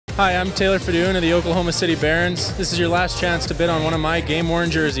Hi, I'm Taylor Fadoon of the Oklahoma City Barons. This is your last chance to bid on one of my game-worn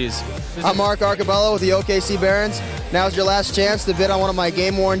jerseys. I'm Mark Arcabello with the OKC Barons. Now's your last chance to bid on one of my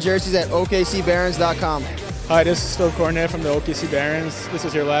game-worn jerseys at OKCBarons.com. Hi, this is Phil Cornet from the OKC Barons. This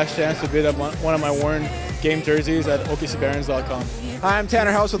is your last chance to bid on one of my worn game jerseys at OKCBarons.com. Hi, I'm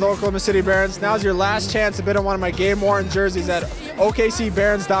Tanner House with the Oklahoma City Barons. Now's your last chance to bid on one of my game-worn jerseys at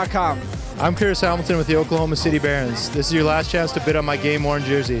OKCBarons.com. I'm Chris Hamilton with the Oklahoma City Barons. This is your last chance to bid on my game-worn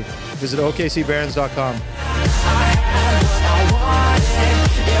jersey. Visit OKCBarons.com.